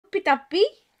kuppi tappi.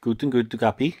 Kutten kutti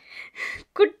kappi.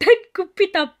 Kuttan kuppi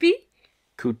tappi.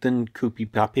 Kutten kuppi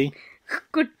pappi.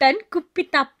 Kuttan kuppi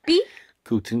tappi.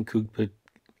 Kutten kuppi.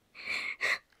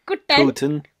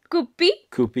 Kuttan kuppi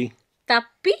Kuppi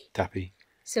tappi. tappi.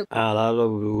 So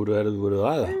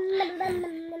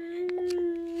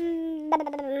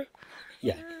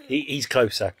yeah, he's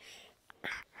closer.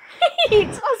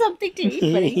 it's not something to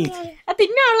eat, buddy. I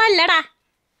think no, lada.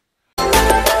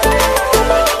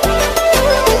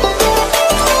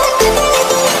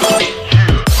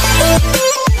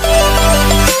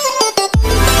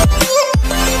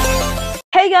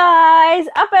 Hey guys,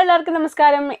 അപ്പോൾ എല്ലാവർക്കും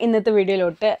നമസ്കാരം. ഇന്നത്തെ video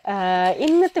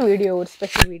ഒരു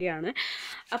special video ആണ്.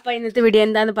 അപ്പോൾ ഇന്നത്തെ video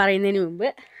എന്താണെന്ന് പറയുന്നതിന് മുമ്പ്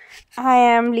I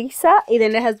am Lisa,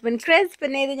 ഇതെൻ്റെ ഹസ്ബൻഡ് ക്രിസ്,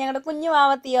 പിന്നെ ഇത് ഞങ്ങളുടെ കുഞ്ഞു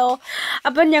വാവത്തിയോ.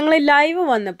 അപ്പം ഞങ്ങൾ ലൈവ്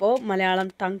വന്നപ്പോൾ മലയാളം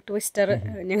ടങ് ട്വിസ്റ്റർ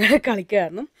ഞങ്ങൾ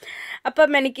കളിക്കുമായിരുന്നു.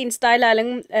 അപ്പം എനിക്ക് ഇൻസ്റ്റയിലായാലും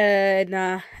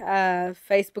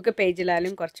ഫേസ്ബുക്ക്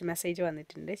പേജിലായാലും കുറച്ച് മെസ്സേജ്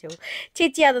വന്നിട്ടുണ്ട്. സോ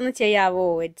ചേച്ചി അതൊന്ന് ചെയ്യാവോ,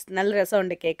 ഇറ്റ്സ് നല്ല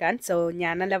രസമുണ്ട് കേൾക്കാൻ. സോ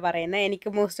ഞാനല്ല പറയുന്നത്,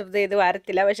 എനിക്ക് മോസ്റ്റ് ഓഫ് ഇത്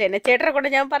വരത്തില്ല, പക്ഷേ എന്നെ ചേട്ടനെ കൊണ്ട്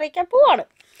ഞാൻ പറയിക്കാൻ പോവാണ്.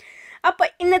 അപ്പോൾ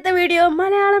ഇന്നത്തെ വീഡിയോ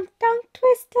മലയാളം ടങ്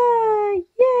ട്വിസ്റ്റർ.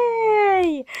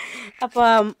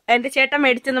 അപ്പം എൻ്റെ ചേട്ടൻ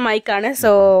മേടിച്ചെന്ന മൈക്കാണ്.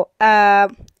 സോ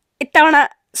ഇത്തവണ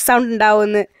സൗണ്ട്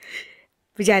ഉണ്ടാവുമെന്ന്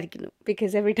വിചാരിക്കുന്നു.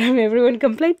 Because every time every one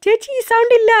complaint ചേച്ചി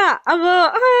സൗണ്ട് ഇല്ല. അപ്പോൾ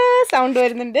സൗണ്ട്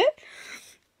വരുന്നുണ്ട്.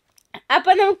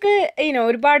 അപ്പം നമുക്ക്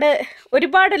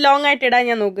ഒരുപാട് ലോങ് ആയിട്ട് ഇടാൻ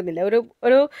ഞാൻ നോക്കുന്നില്ല. ഒരു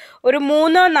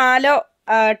 3-4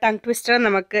 ടങ് ട്വിസ്റ്റർ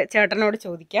നമുക്ക് ചേട്ടനോട്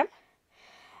ചോദിക്കാം.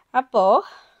 അപ്പോൾ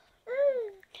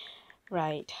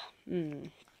റൈറ്റ്.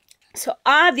 സോ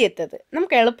ആദ്യത്തേത്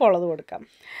നമുക്ക് എളുപ്പമുള്ളത് കൊടുക്കാം.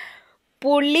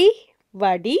 പുളി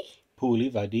വടി. Puli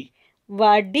vadi.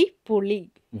 വടി പുളി.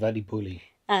 Vadi puli.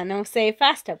 No, say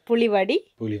faster. പുളി വടി.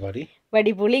 Puli vadi.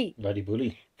 വടി പുളി. Vadi puli.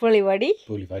 പുളി വടി.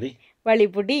 Puli vadi.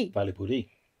 വളിപുടി. Vali puli.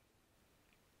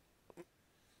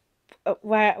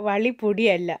 വളിപുടി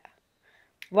അല്ല,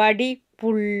 വടി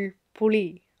പുളി.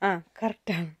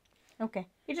 കറക്റ്റാണ്. Okay,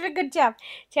 it's A good job.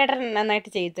 ചേട്ടൻ നന്നായിട്ട്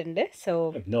ചെയ്തിട്ടുണ്ട്. So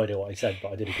I have no idea what I said, but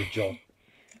I did a good job.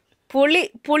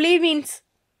 പുളി means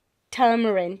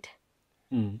tamarind.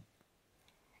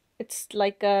 It's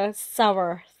like a sour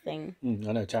thing.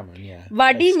 I know tamarind, yeah.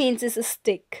 Vadi means it's a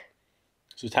stick.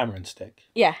 So tamarind stick.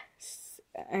 Yeah,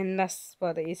 and that's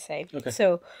what they say. Okay. So,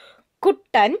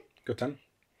 kuttan, Kuttan.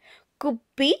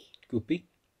 kuppi, Kuppi.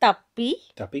 tappi,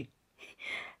 Tappi.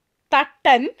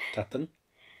 tattan, Tattan.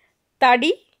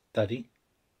 tadi, Tadi.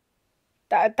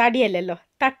 tadi allalo,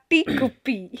 tatti,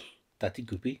 kuppi. Tatti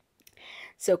kuppi.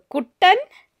 So, kuttan,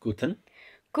 Kuttan.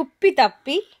 kuppi,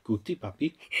 tappi. Kutti pappi.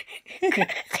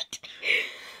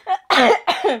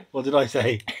 What did I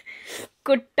say?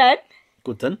 Kuttan,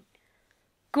 Kuttan.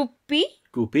 kuppi,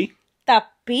 Kuppi.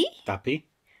 tappi, Tappi.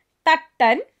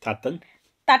 tattan, Tattan.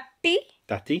 tatti,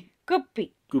 Tatti. kuppi.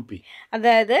 Kuppi.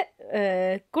 അതായത്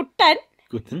കുട്ടൻ.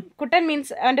 Kuttan. കുട്ടൻ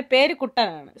means അവൻ്റെ പേര്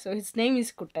കുട്ടനാണ്. So his name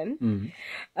is കുട്ടൻ.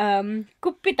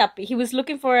 കുപ്പി തപ്പി, he was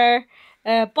looking for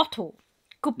A ബോട്ടിൽ.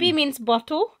 കുപ്പി means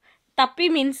bottle. Tappi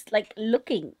means like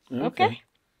looking. Okay.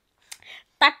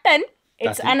 Tattan,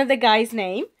 it's another guy's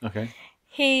name. Okay.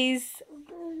 He's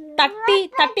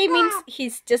Tatti means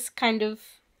he's just kind of,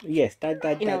 Yes,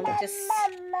 just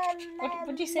what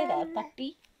would you say that? Tatti?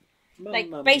 Like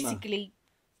basically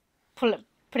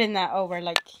putting that over,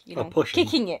 like,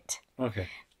 kicking it. Okay.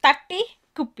 Tatti,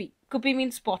 kuppi. Kuppi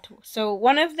means bottle. So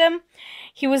one of them,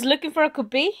 he was looking for a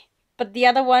kuppi, but the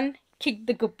other one kicked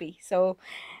the kuppi. So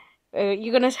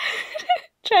you're gonna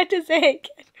try to say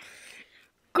again.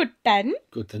 Kuttan.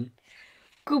 Kuttan.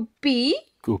 Kuppi.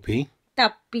 Kuppi.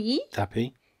 Tappi. Tappi.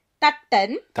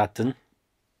 Tattan. Tattan.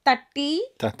 Tatti.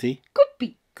 Tatti. Kuppi.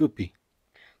 Kuppi.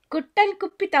 Kuttan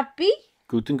kuppi tappi.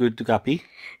 Kutten kutti kappi.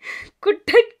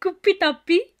 Kuttan kuppi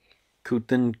tappi.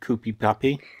 Kutten kuppi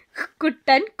pappi.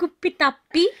 Kuttan kuppi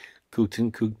tappi. Kutten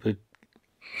kuppi.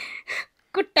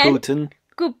 Kuttan Kutten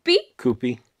kuppi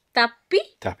kuppi. tappi.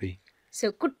 Tappi. So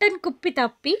kuttan kuppi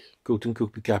tappi. Kutten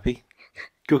kuppi kappi.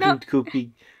 Kutten kuppi.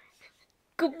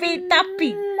 Kuppi tappi.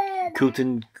 Kutten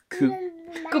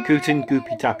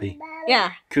kuppi tappi. Yeah.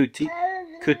 Kutten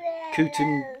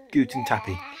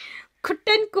tappi.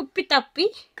 Kuttan kuppi tappi.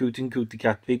 Kutten kuppi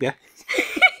kappi.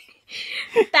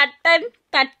 Tattan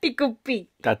tatti kuppi.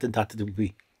 Tattan tatti kuppi.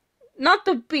 Not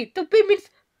tuppi. Tuppi means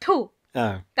two.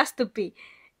 Oh. That's tuppi.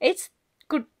 It's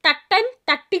tattan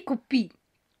tatti kuppi.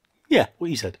 Yeah, what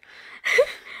you said.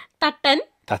 Tattan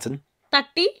Tattan.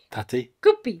 tatti Tatti.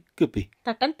 kuppi. Kuppi.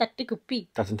 Tattan tatti kuppi.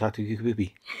 Tattan tatti kuppi.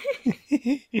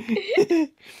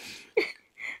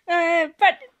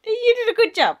 But you did a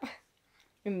good job.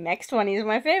 The next one is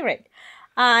my favorite.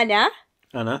 Ana.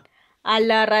 Anna.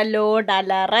 Alaralod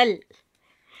alaral.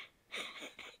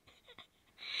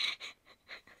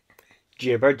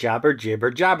 Jibber jabber jibber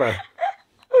jabber.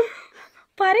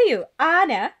 പറയൂ.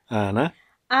 ആന Anna.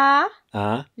 ആ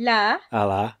Ah. ല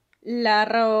Ala.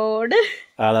 ലറോട്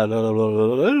Ala.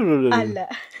 അല്ല.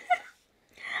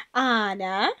 ആന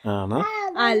Anna.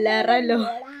 അലറലോ.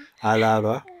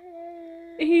 Alara.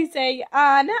 He's saying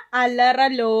ആന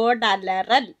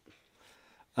അലറലോടലറൽ.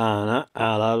 Anna.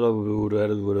 Ala.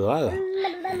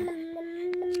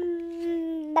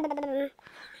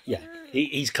 Yeah,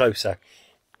 he's closer.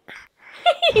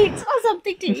 It's not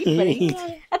something to eat, buddy.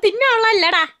 അത്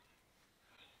തിന്നാനുള്ളതല്ലടാ.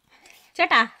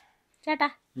 ചേട്ടാ ചേട്ടാ.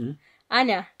 ആന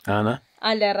Anna.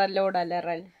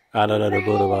 അലറലോടലറൽ. Ala.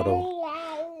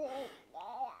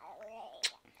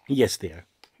 Yes, Theo.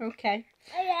 Okay.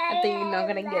 I think you're not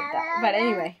gonna get that. But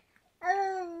anyway.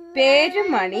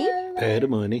 പേരുമണി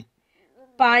Permani.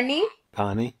 പണി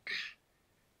Pani.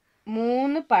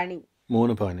 മൂന്ന് പണി.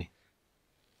 Mona pani.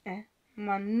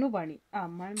 മണ്ണു പണി.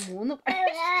 മൂന്ന് പണി.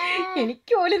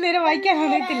 എനിക്ക് പോലും നേരം വായിക്കാൻ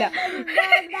അറിയത്തില്ല.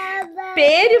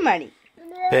 പേരുമണി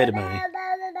Permani.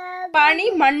 പണി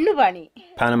മണ്ണു പണി.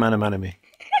 Panamanamaname.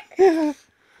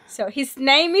 So his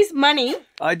name is Money.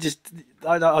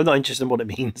 I'm not interested in what it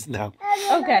means now.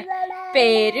 Okay.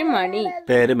 പേരുമണി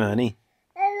Permani.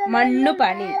 മണ്ണു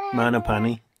പണി.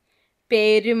 Manapani.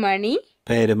 പേരുമണി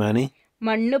Permani.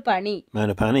 മണ്ണു പണി.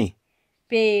 Manapani.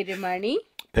 പേരുമണി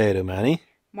Permani.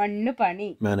 മണ്ണു പണി.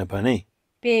 Manapani.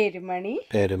 പേരുമണി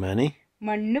Permani.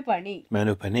 മണ്ണു പണി.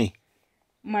 Manupani.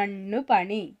 മണ്ണു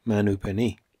പണി. Manupani.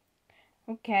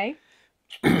 Okay.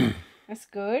 That's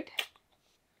good.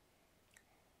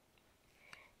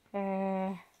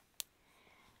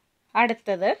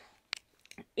 അടുത്തത്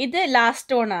ഇത്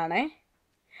ലാസ്റ്റ് വൺ ആണ്.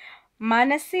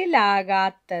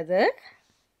 മനസ്സിലാകാത്തത്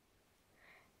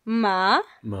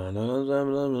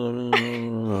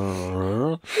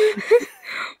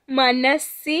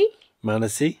Manasi.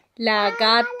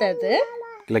 ലാകാത്തത്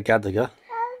Lagadaga.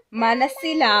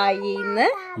 മനസ്സിലായിന്ന്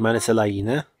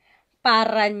Manasilayina.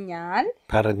 പറഞ്ഞാൽ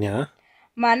Paranya.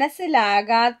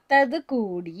 മനസ്സിലാകാത്തത്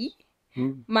കൂടി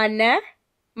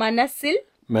മനസ്സിൽ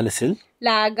Manasil.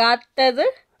 ലാകാത്തത്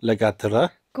Lagatara.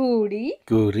 കൂടി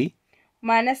Guri.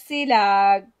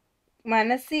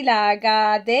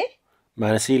 മനസ്സിലാകാതെ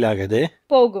Manasilagade.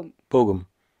 പോകും. Pogum.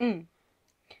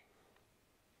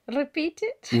 Repeat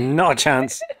it. Not a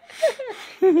chance.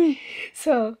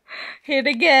 So here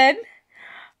again.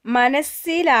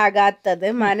 മനസ്സിലാകാത്തത്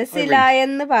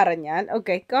മനസ്സിലായെന്ന് പറഞ്ഞാൽ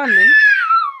okay common.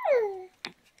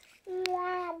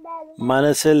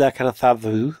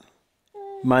 Manasilakarthavu.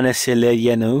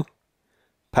 Manasilayenu.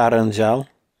 Paranjal.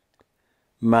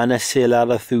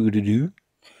 Manasilarathudu.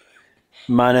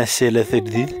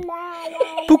 Manasilathudu.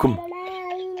 Pukum.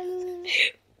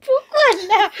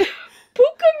 പൂക്കല്ല.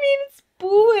 പൂക്ക means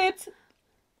poo. It's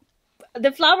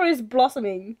the flower is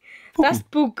blossoming. That's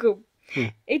pukum.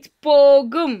 It's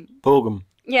pogum. Pogum.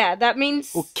 Yeah, that means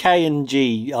Well, K and G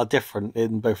are different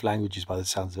in both languages by the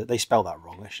sounds of it. They spell that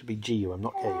wrong. It should be G-U-M,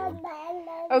 not K-U-M.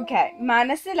 okay.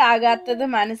 മനസ്സിലാകാത്തത്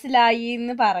മനസ്സിലായി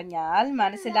എന്ന് പറഞ്ഞാൽ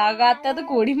മനസ്സിലാകാത്തത്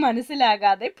കൂടി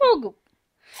മനസ്സിലാകാതെ പോകും.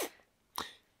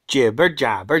 Jibber,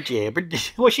 jabber, jibber.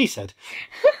 What she said.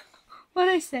 What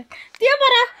I said. Theo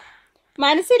പറ.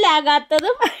 മനസ്സിലാകാത്തത്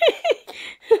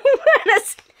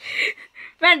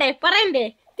വേണ്ടേ പറയണ്ടേ?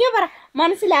 Theo പറ.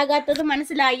 മനസ്സിലാകാത്തത്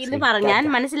മനസ്സിലായി എന്ന് പറഞ്ഞാൽ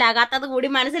മനസ്സിലാകാത്തത് കൂടി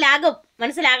മനസ്സിലാകും.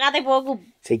 മനസ്സിലാകാതെ പോകും.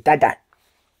 Say dada.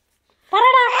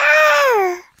 പറടാ.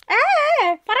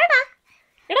 പറടാ.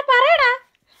 എടാ പറയടാ.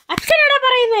 അച്ഛനെടാ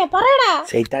പറയുന്നേ പറയടാ.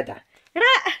 Say dada.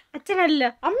 എടാ അച്ഛനല്ല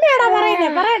അമ്മയാടാ പറയുന്നേ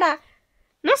പറയടാ.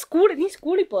 നീ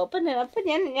സ്കൂളിൽ പോ. അപ്പൊ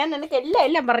ഞാൻ നിനക്ക്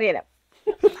എല്ലാം പറഞ്ഞുതരാം.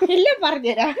 എല്ലാം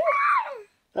പറഞ്ഞുതരാം.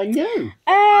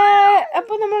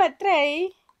 അപ്പൊ നമ്മൾ എത്രയായി?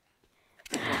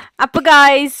 അപ്പൊ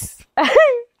ഗായ്സ്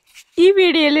ഈ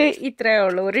വീഡിയോയിൽ ഇത്രയേ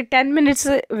ഉള്ളൂ. ഒരു 10 minutes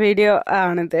വീഡിയോ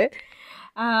ആണിത്.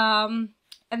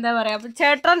 എന്താ പറയാ, അപ്പൊ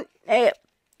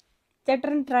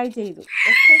ചേട്ടൻ ട്രൈ ചെയ്തു.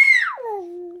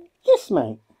 Yes,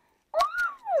 mate.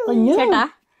 ചേട്ടാ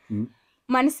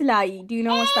മനസ്സിലായി. Do you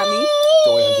know what's that mean?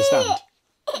 Do I understand?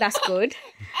 That's good.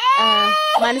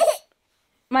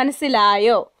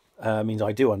 മനസ്സിലായോ? Means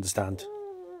I do understand.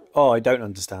 Oh, I don't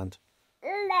understand.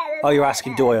 Oh, you're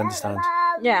asking, do I understand?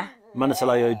 Yeah.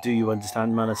 Manasilayo, do you understand?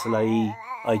 Manasilai,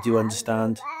 I do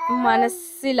understand.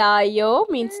 മനസ്സിലായോ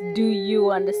means do you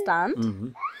understand?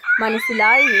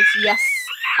 മനസ്സിലായി means yes,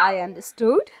 I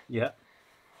understood. Yeah.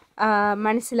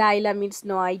 മനസ്സിലായില്ല means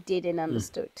no, I didn't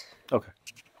understood. Okay.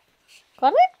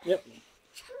 Correct? Yep.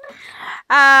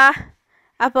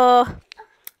 അപ്പോൾ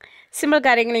simple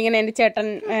കാര്യങ്ങൾ ഇങ്ങനെ എൻ്റെ ചേട്ടൻ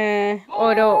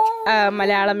ഓരോ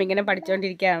മലയാളം ഇങ്ങനെ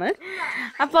പഠിച്ചുകൊണ്ടിരിക്കുകയാണ്.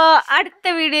 അപ്പോൾ അടുത്ത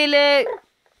വീഡിയോയിൽ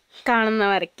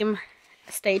കാണുന്നവരയ്ക്കും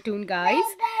സ്റ്റേ ട്യൂൺ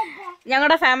ഗായ്സ്.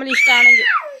 ഞങ്ങളുടെ ഫാമിലി ഇഷ്ടമാണെങ്കിൽ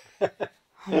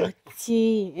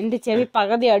എന്റെ ചെവി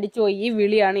പകുതി അടിച്ചു ഈ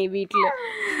വിളിയാണ് ഈ വീട്ടില്.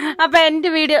 അപ്പൊ എന്റെ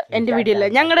വീഡിയോ ഇല്ല,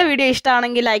 ഞങ്ങളുടെ വീഡിയോ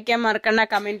ഇഷ്ടമാണെങ്കിൽ ലൈക്ക് ചെയ്യാൻ മറക്കണ്ട,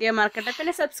 കമന്റ് ചെയ്യാൻ മറക്കണ്ട,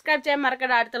 പിന്നെ സബ്സ്ക്രൈബ് ചെയ്യാൻ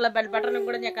മറക്കണ്ട, അടുത്തുള്ള ബെൽ ബട്ടണും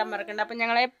കൂടെ ഞെക്കാൻ മറക്കണ്ട. അപ്പൊ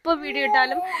ഞങ്ങൾ എപ്പോൾ വീഡിയോ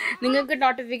ഇട്ടാലും നിങ്ങൾക്ക്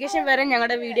നോട്ടിഫിക്കേഷൻ വരെ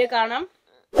ഞങ്ങളുടെ വീഡിയോ കാണാം.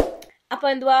 അപ്പൊ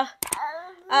എന്തുവാ,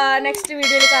 നെക്സ്റ്റ്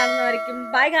വീഡിയോയിൽ കാണുന്നവരേക്കും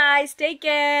bye guys, take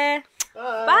care,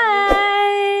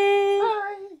 by.